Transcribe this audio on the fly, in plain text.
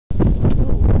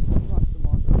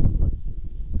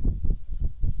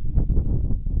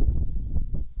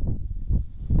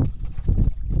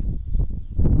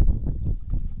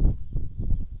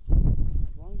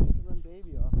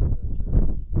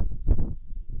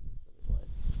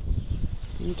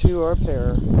into our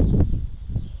pair.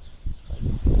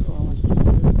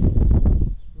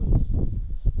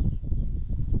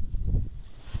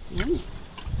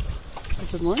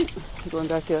 Good morning. You going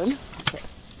back in? Okay.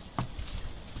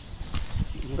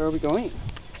 Where are we going?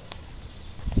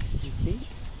 You see?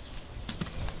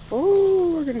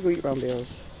 Oh, we're gonna go eat brown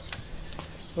bears.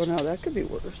 Oh, now that could be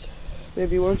worse.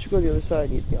 Baby, why don't you go to the other side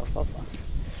and eat the alfalfa?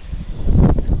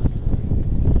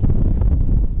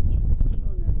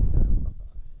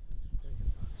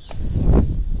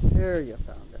 There you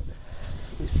found it.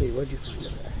 Let me see, what'd you find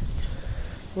over there?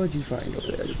 What'd you find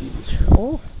over there to eat?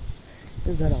 Oh,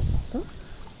 is that alfalfa?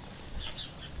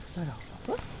 Is that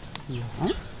alfalfa? Yeah.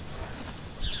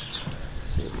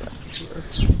 See what we got here.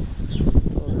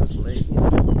 Oh, there's Blake. He's the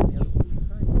other one.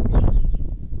 Hi, Blake. Are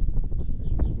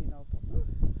you eating alfalfa?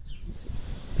 Let me see.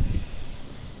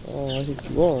 Oh, I think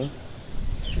you are.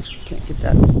 Can't get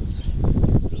that close.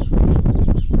 This way.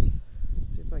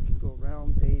 See if I can go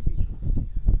around baby. Let's see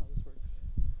how this works.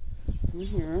 In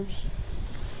here.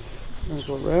 I'm gonna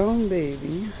go around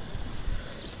baby.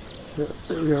 There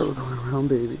we are, we're going around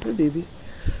baby. Hey baby.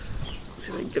 Let's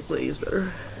see if I can get Blaze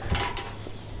better.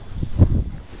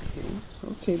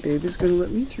 Okay, baby's gonna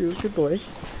let me through. Good boy.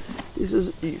 He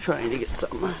says, are you trying to get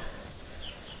some?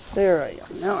 There I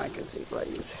am. Now I can see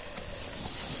Blaze.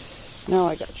 Now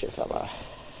I got you, fella.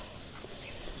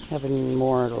 Having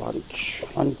more lunch.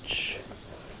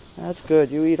 That's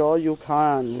good. You eat all you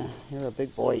can. You're a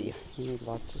big boy. You need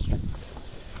lots of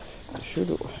strength. I sure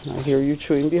do. I hear you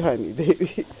chewing behind me,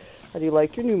 baby. How do you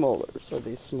like your new molars? Are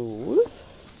they smooth?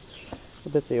 I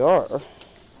bet they are.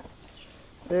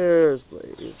 There's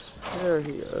Blaze. There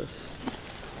he is.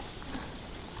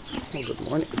 Oh, good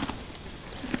morning.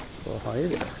 Well, hi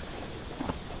there.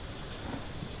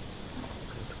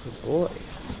 That's a good boy.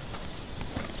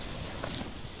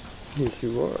 Yes,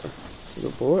 you are.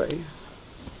 Good boy.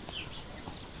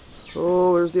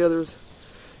 Oh, there's the others.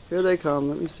 Here they come.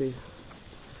 Let me see.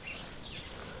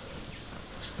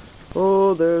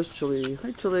 Oh, there's Chili.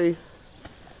 Hi, Chili.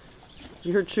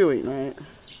 You heard chewing, right?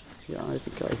 Yeah, I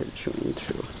think I heard chewing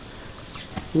too.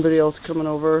 Anybody else coming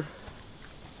over?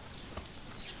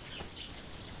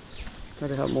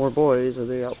 Gotta have more boys. Are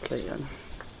they out playing?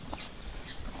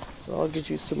 So I'll get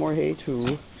you some more hay too.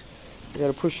 You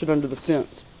gotta push it under the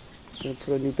fence. I'm gonna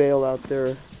put a new bale out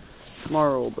there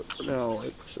tomorrow, but for now I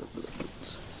push it under the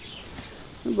fence.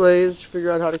 And Blaze,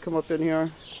 figure out how to come up in here.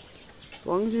 As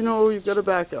long as you know you've got to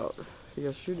back out.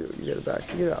 Yes, you do. You got to back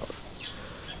to get out.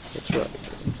 That's right.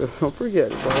 Don't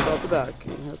forget, it's all about the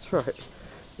backing. That's right.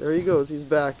 There he goes. He's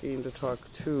backing to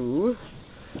talk to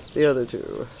the other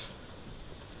two.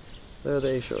 There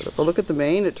they showed up. Oh, look at the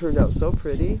mane. It turned out so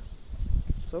pretty.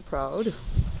 So proud.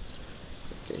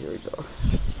 Okay, here we go.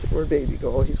 Let's see where baby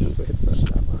go. Oh, he's going to go hit the rest of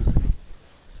that one.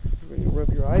 You're going to rub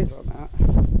your eyes on that.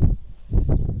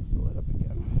 Fill it up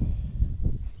again.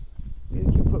 You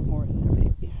can put more in there,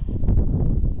 baby.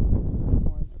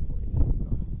 More in there for you.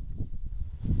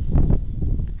 There you go.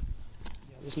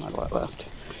 Yeah, there's not a lot left.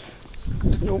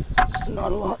 Nope,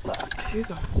 not a lot left. Here you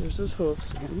go. There's his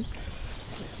hoofs again.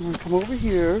 I'm going to come over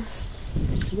here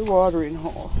to the watering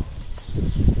hole.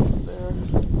 It's there.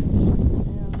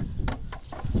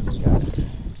 And got it.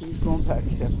 He's going back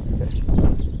in. Okay.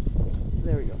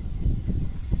 There we go.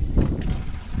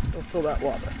 We'll fill that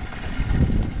water.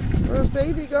 Where's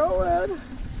baby going?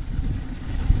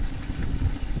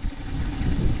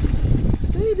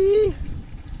 Baby!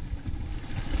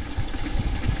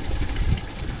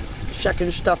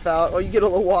 Checking stuff out. Oh, you get a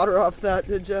little water off that,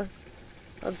 did you?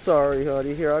 I'm sorry,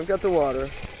 honey. Here, I've got the water.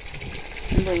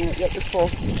 I'm bringing it. Yep, it's full.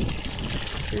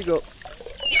 Here you go.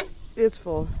 It's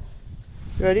full.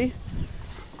 Ready?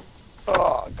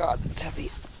 Oh, God, that's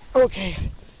heavy. Okay.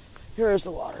 Here's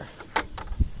the water.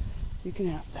 You can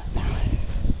have that now.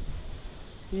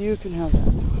 You can have that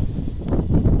now.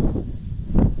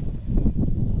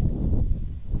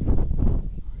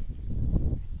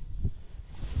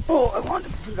 Oh, I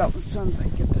wanted to put it out in the sun so I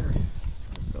can get there.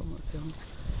 Film.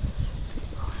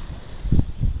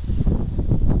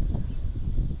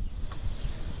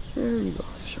 There you go.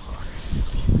 There's your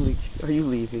water. Are you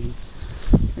leaving?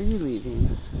 Are you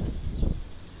leaving?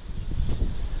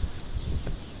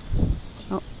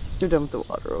 Oh, you're done with the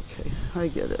water. Okay, I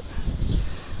get it.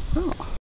 Oh.